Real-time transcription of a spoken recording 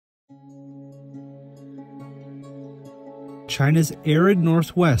China's arid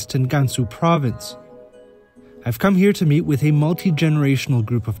northwest in Gansu Province. I've come here to meet with a multi-generational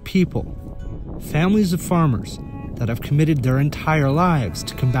group of people, families of farmers that have committed their entire lives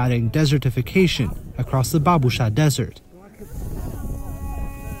to combating desertification across the Babusha Desert.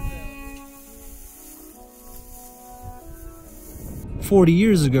 "40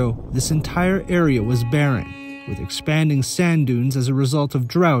 years ago, this entire area was barren, with expanding sand dunes as a result of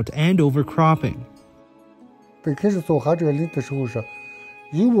drought and overcropping. 最开始造下这个林的时候是，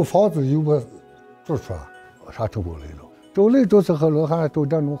有无房子，有无住处，啥都没来了。找来找去和老汉都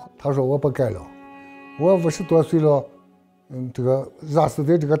这种，他说我不干了，我50多岁了，这个热死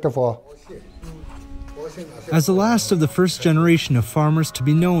在这个地方。 As the last of the first generation of farmers to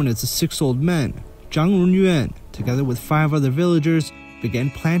be known as the Six Old Men, Zhang Runyuan, together with 5 other villagers,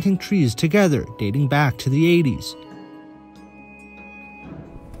 began planting trees together dating back to the 80s.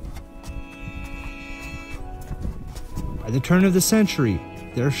 By the turn of the century,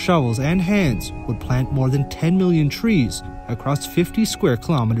 their shovels and hands would plant more than 10 million trees across 50 square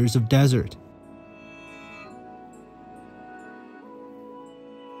kilometers of desert.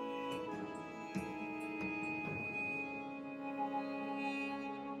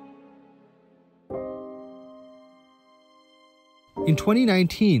 In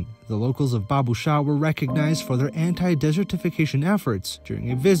 2019, the locals of Babusha were recognized for their anti-desertification efforts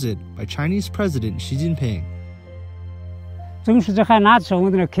during a visit by Chinese President Xi Jinping. 总是这还拿着我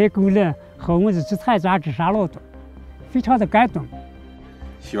们的开口了，和我们的采摘治沙劳动，非常的感动。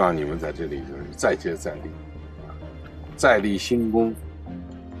希望你们在这里就是再接再厉，再立新功，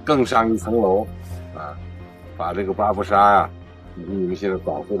更上一层楼，把这个巴布沙呀，以及你们现在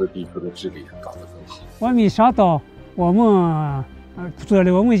保护的地区的治理搞得更好。我没想到我们做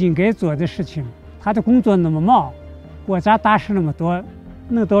了我们应该做的事情，他的工作那么忙，国家大事那么多，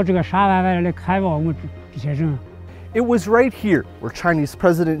能到这个沙湾湾来看望我们这些人。 It was right here where Chinese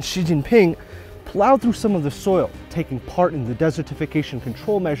President Xi Jinping plowed through some of the soil, taking part in the desertification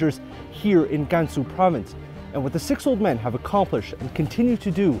control measures here in Gansu Province. And what the 6 Old Men have accomplished and continue to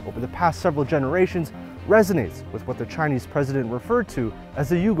do over the past several generations resonates with what the Chinese president referred to as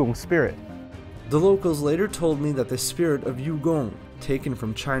the Yugong spirit. The locals later told me that the spirit of Yugong, taken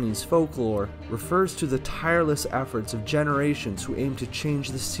from Chinese folklore, refers to the tireless efforts of generations who aim to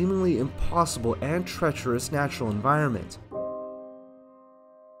change the seemingly impossible and treacherous natural environment.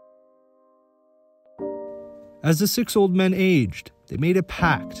 As the 6 Old Men aged, they made a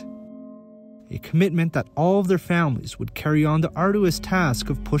pact, a commitment that all of their families would carry on the arduous task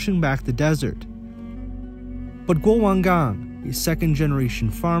of pushing back the desert. But Guo Wangang, a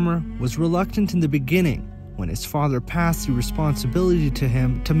second-generation farmer, was reluctant in the beginning when his father passed the responsibility to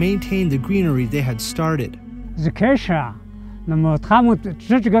him to maintain the greenery they had started. 一开始那么他们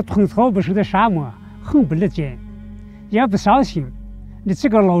治这个吞草不是的沙漠，很不理解，也不相信你这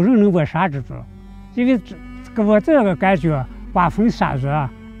个老人能把沙治住，因为给我这个感觉，刮风下雨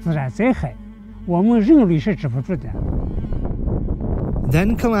自然灾害，我们人类是治不住的。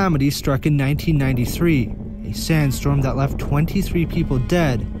Then calamity struck in 1993, a sandstorm that left 23 people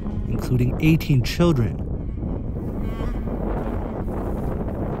dead, including 18 children.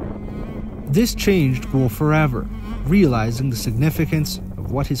 This changed Guo forever, realizing the significance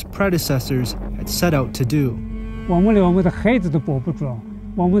of what his predecessors had set out to do. 我们连我们的孩子都保不住，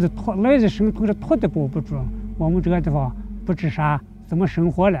我们的来日生头的土都保不住，我们这个地方不治沙怎么生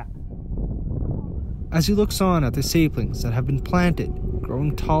活了？ As he looks on at the saplings that have been planted,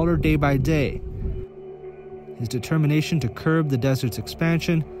 growing taller day by day, his determination to curb the desert's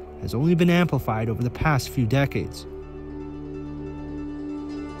expansion has only been amplified over the past few decades.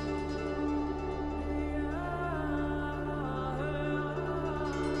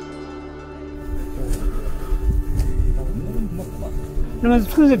那么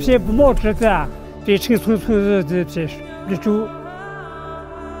村子皮不毛枝子，变成村子的皮绿洲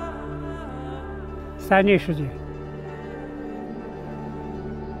，3年时间。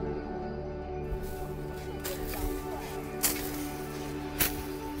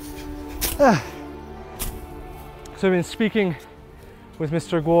So I've been speaking with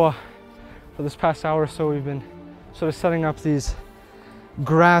Mr. Guo for this past hour or so. We've been sort of setting up these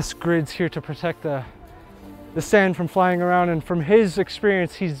grass grids here to protect the sand from flying around, and from his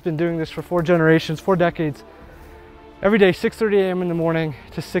experience, he's been doing this for 4 generations, 4 decades. Every day, 6:30 a.m. in the morning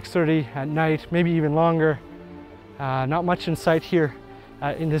to 6:30 at night, maybe even longer. Not much in sight here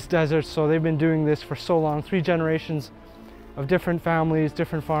in this desert, so they've been doing this for so long, 3 generations of different families,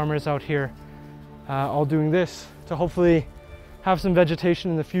 different farmers out here, all doing this to hopefully have some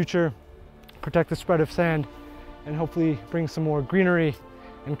vegetation in the future, protect the spread of sand, and hopefully bring some more greenery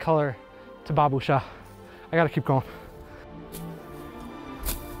and color to Babusha. I gotta keep going.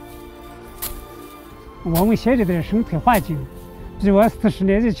 我们现在的生态环境比我40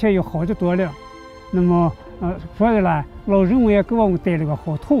年以前要好得多了。那么，所以呢，老人们也给我们带了个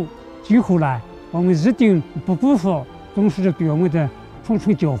好头。今后呢，我们一定不辜负宗师对我们的谆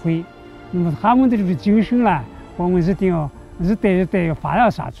谆教诲。那么他们的这个精神呢，我们一定要一代一代要发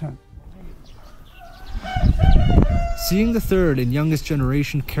扬下去。 Seeing the third and youngest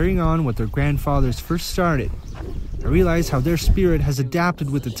generation carrying on what their grandfathers first started, I realize how their spirit has adapted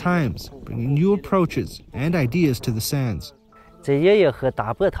with the times, bringing new approaches and ideas to the sands. 这爷爷和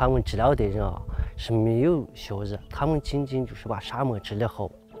大伯他们治疗的人啊，是没有效日，他们仅仅就是把沙漠治理好。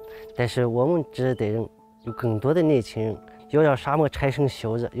但是我们这一代人有更多的年轻人，要让沙漠产生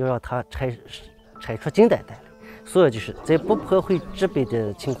效日，要让它产出金蛋蛋。所以就是在不破坏植被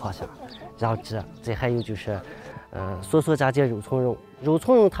的情况下，让这还有就是。 所加减肉苁蓉，肉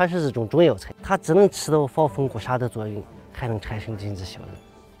苁蓉它是一种中药材，它只能起到防风固沙的作用，还能产生经济效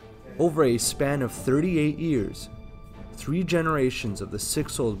益。 Over a span of 38 years, 3 generations of the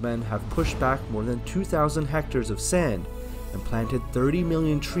 6 old men have pushed back more than 2,000 hectares of sand and planted 30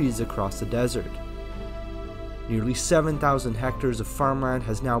 million trees across the desert. Nearly 7,000 hectares of farmland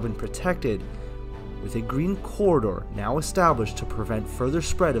has now been protected, with a green corridor now established to prevent further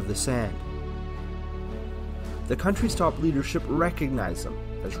spread of the sand. The country's top leadership recognize them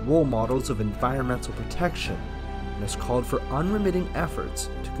as role models of environmental protection and has called for unremitting efforts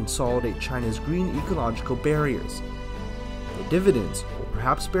to consolidate China's green ecological barriers. The dividends will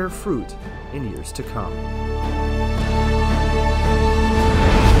perhaps bear fruit in years to come.